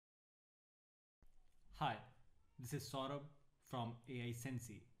Hi, this is Saurabh from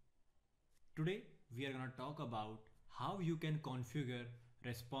AiSensy. Today we are going to talk about how you can configure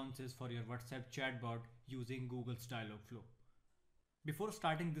responses for your WhatsApp chatbot using Google's Dialogflow. Before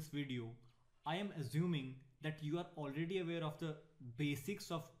starting this video, I am assuming that you are already aware of the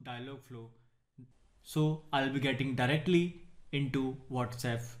basics of Dialogflow. So I'll be getting directly into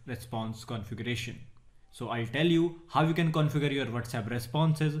WhatsApp response configuration. So I'll tell you how you can configure your WhatsApp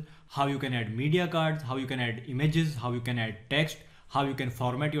responses, how you can add media cards, how you can add images, how you can add text, how you can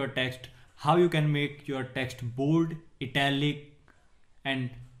format your text, how you can make your text bold, italic, and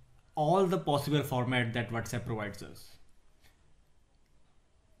all the possible format that WhatsApp provides us.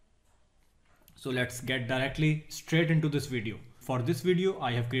 So let's get directly straight into this video. For this video,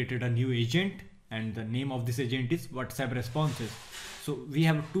 I have created a new agent and the name of this agent is WhatsApp responses. So we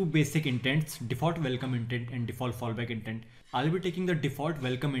have two basic intents, default welcome intent and default fallback intent. I'll be taking the default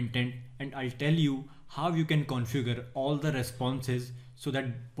welcome intent and I'll tell you how you can configure all the responses so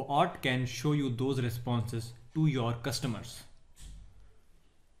that bot can show you those responses to your customers.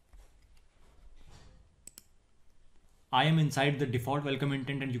 I am inside the default welcome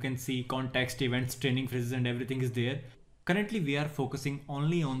intent and you can see context, events, training phrases and everything is there. Currently, we are focusing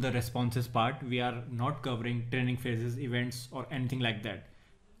only on the responses part. We are not covering training phases, events or anything like that.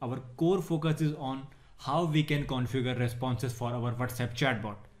 Our core focus is on how we can configure responses for our WhatsApp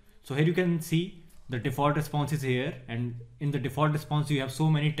chatbot. So here you can see the default response is here, and in the default response you have so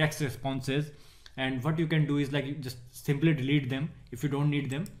many text responses, and what you can do is like you just simply delete them if you don't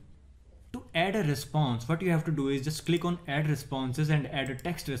need them. To add a response, what you have to do is just click on add responses and add a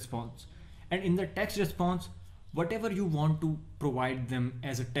text response. And in the text response, whatever you want to provide them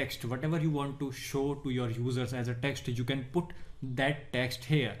as a text, whatever you want to show to your users as a text, you can put that text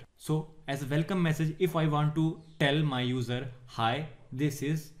here. So as a welcome message, if I want to tell my user, hi, this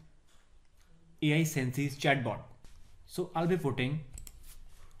is AiSensy's chatbot. So I'll be putting,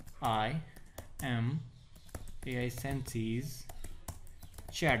 I am AiSensy's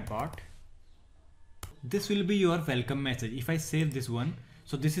chatbot. This will be your welcome message. If I save this one,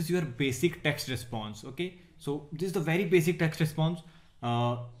 so this is your basic text response. Okay. So this is the very basic text response.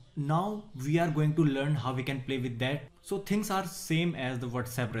 Now we are going to learn how we can play with that. So things are same as the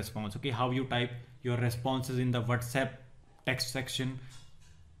WhatsApp response. Okay, how you type your responses in the WhatsApp text section.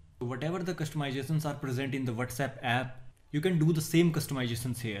 Whatever the customizations are present in the WhatsApp app, you can do the same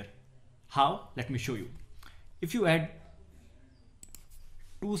customizations here. How? Let me show you. If you add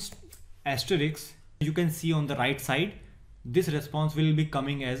two asterisks, you can see on the right side, this response will be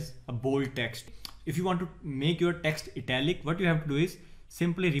coming as a bold text. If you want to make your text italic, what you have to do is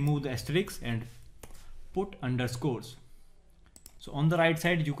simply remove the asterisks and put underscores. So on the right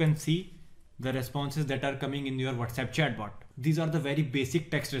side, you can see the responses that are coming in your WhatsApp chatbot. These are the very basic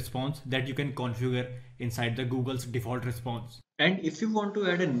text response that you can configure inside the Google's default response. And if you want to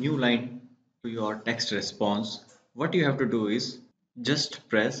add a new line to your text response, what you have to do is just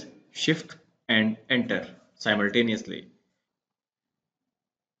press Shift and Enter simultaneously.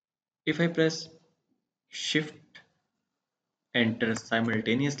 If I press Shift Enter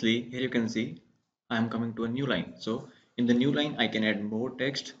simultaneously, here you can see I am coming to a new line. So in the new line I can add more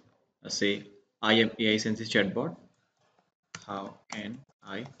text. Say I am AiSensy chatbot. How can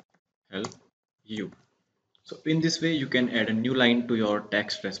I help you? So in this way you can add a new line to your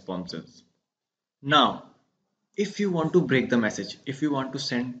text responses. Now if you want to break the message, if you want to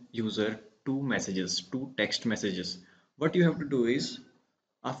send user two text messages, what you have to do is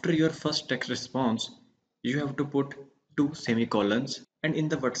after your first text response, you have to put two semicolons, and in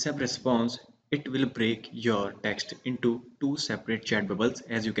the WhatsApp response, it will break your text into two separate chat bubbles,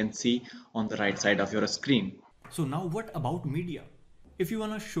 as you can see on the right side of your screen. So now what about media? If you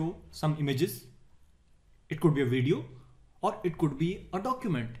want to show some images, it could be a video or it could be a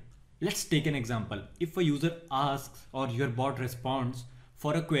document. Let's take an example. If a user asks or your bot responds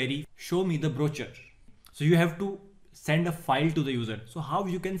for a query, show me the brochure. So you have to send a file to the user. So how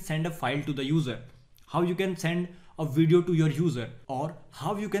you can send a file to the user? How you can send a video to your user? Or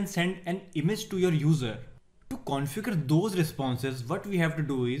how you can send an image to your user? To configure those responses, what we have to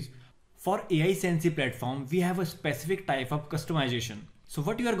do is, for AiSensy platform, we have a specific type of customization. So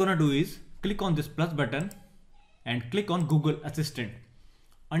what you are gonna do is, click on this plus button and click on Google Assistant.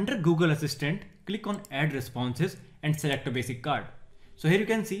 Under Google Assistant, click on Add Responses and select a basic card. So here you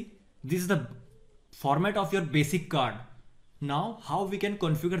can see, this is the format of your basic card. Now how we can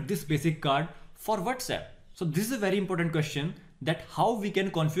configure this basic card for WhatsApp? So this is a very important question, that how we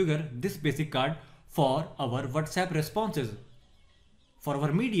can configure this basic card for our WhatsApp responses, for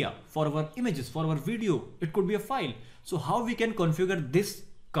our media, for our images, for our video. It could be a file. So how we can configure this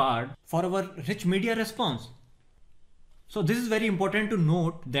card for our rich media response. So this is very important to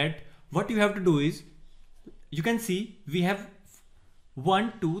note that what you have to do is, you can see we have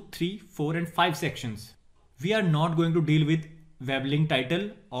 1, 2, 3, 4 and 5 sections. We are not going to deal with web link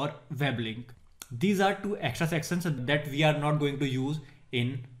title or web link. These are 2 extra sections that we are not going to use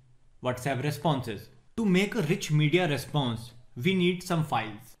in WhatsApp responses. To make a rich media response, we need some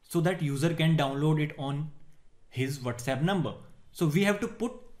files so that user can download it on his WhatsApp number. So we have to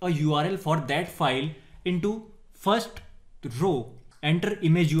put a URL for that file into first row, enter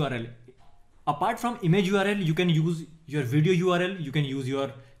image URL. Apart from image URL, you can use your video URL, you can use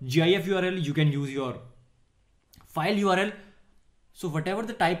your GIF URL, you can use your file URL. So whatever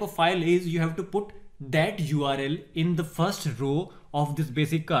the type of file is, you have to put that URL in the first row of this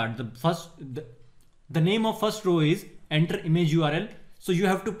basic card. The name of first row is enter image URL. So you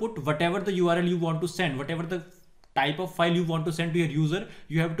have to put whatever the URL you want to send, whatever the type of file you want to send to your user,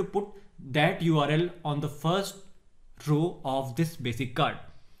 you have to put that URL on the first row of this basic card.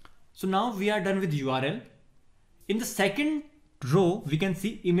 So now we are done with URL. In the second row, we can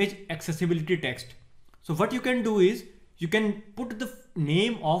see image accessibility text. So what you can do is, you can put the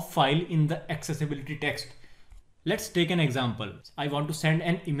name of file in the accessibility text. Let's take an example. I want to send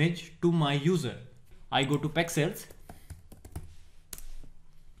an image to my user. I go to Pexels.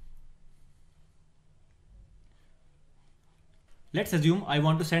 Let's assume I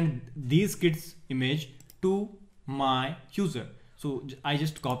want to send these kids image to my user. So I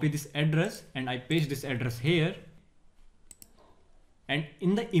just copy this address and I paste this address here. And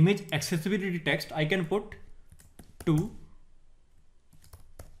in the image accessibility text, I can put to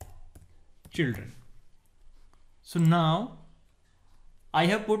children. So now I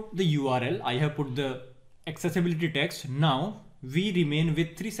have put the URL, I have put the accessibility text. Now we remain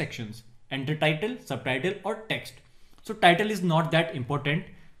with 3 sections: enter title, subtitle or text. So title is not that important.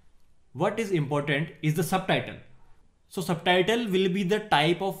 What is important is the subtitle. So subtitle will be the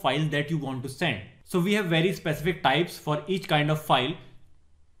type of file that you want to send. So we have very specific types for each kind of file.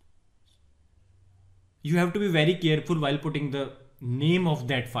 You have to be very careful while putting the name of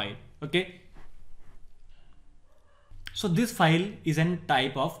that file. Okay. So this file is a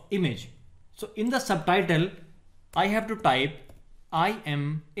type of image. So in the subtitle, I have to type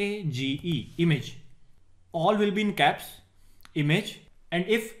IMAGE, image. All will be in caps, image. And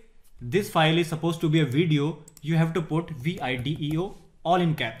if this file is supposed to be a video, you have to put VIDEO, all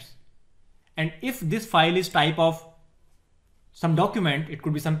in caps. And if this file is type of some document, it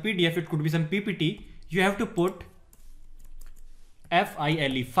could be some PDF, it could be some PPT, you have to put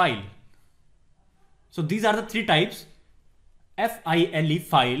FILE, file. So these are the 3 types: FILE,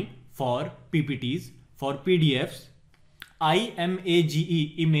 file for PPTs, for PDFs,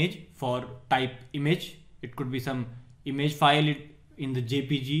 IMAGE, image for type image. It could be some image file in the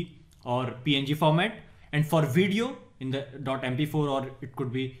JPG or PNG format, and for video in the .mp4 or it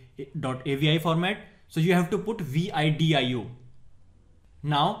could be .avi format. So you have to put VIDIO.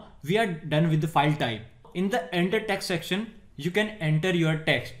 Now we are done with the file type. In the enter text section, you can enter your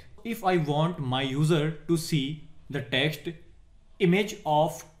text. If I want my user to see the text image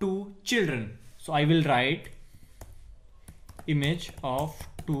of 2 children, so I will write image of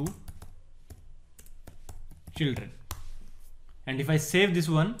 2 children. And if I save this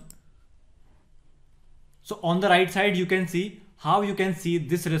one, so on the right side, you can see how you can see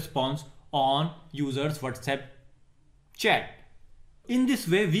this response on user's WhatsApp chat. In this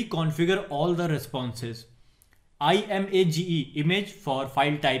way, we configure all the responses. IMAGE, image for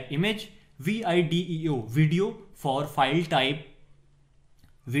file type image, VIDEO, video for file type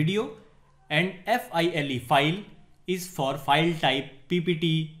video, and FILE, file is for file type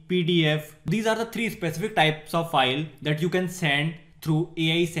PPT, PDF. These are the 3 specific types of file that you can send through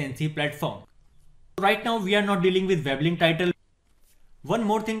AiSensy platform. Right now we are not dealing with web link title. One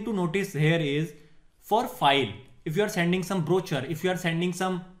more thing to notice here is, for file, if you are sending some brochure, if you are sending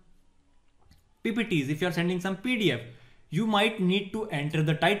some PPTs, if you are sending some PDF, you might need to enter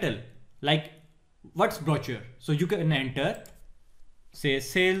the title, like what's brochure. So you can enter, say,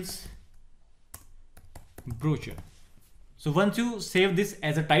 sales brochure. So once you save this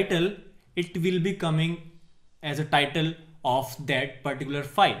as a title, it will be coming as a title of that particular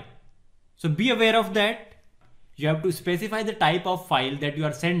file. So be aware of that. You have to specify the type of file that you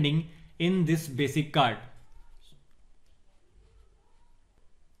are sending in this basic card.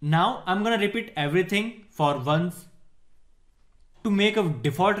 Now I'm gonna repeat everything for once. To make a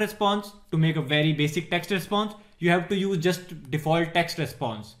default response, to make a very basic text response, you have to use just default text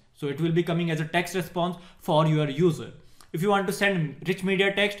response. So it will be coming as a text response for your user. If you want to send rich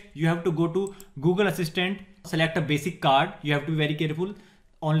media text, you have to go to Google Assistant, select a basic card. You have to be very careful.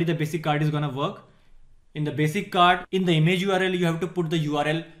 only the basic card is gonna work. In the basic card, in the image URL, you have to put the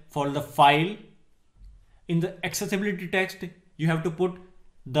URL for the file. In the accessibility text, you have to put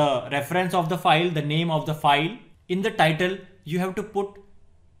the reference of the file, the name of the file. In the title, you have to put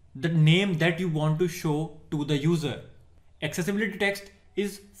the name that you want to show to the user. Accessibility text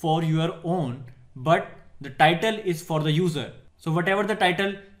is for your own, but the title is for the user. So whatever the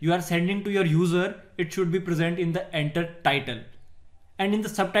title you are sending to your user, it should be present in the enter title. And in the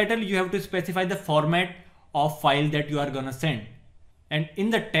subtitle, you have to specify the format of file that you are gonna send. And in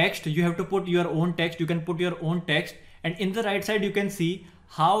the text, you have to put your own text. You can put your own text. And in the right side, you can see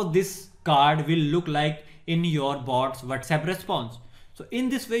how this card will look like in your bot's WhatsApp response. So in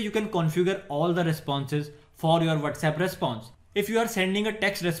this way, you can configure all the responses for your WhatsApp response. If you are sending a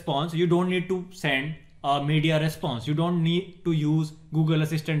text response, you don't need to send a media response. You don't need to use Google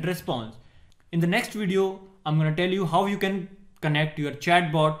Assistant response. In the next video, I'm going to tell you how you can connect your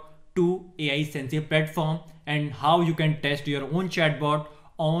chatbot to AiSensy platform and how you can test your own chatbot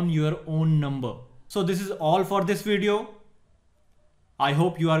on your own number. So this is all for this video. I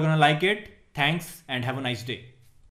hope you are going to like it. Thanks and have a nice day.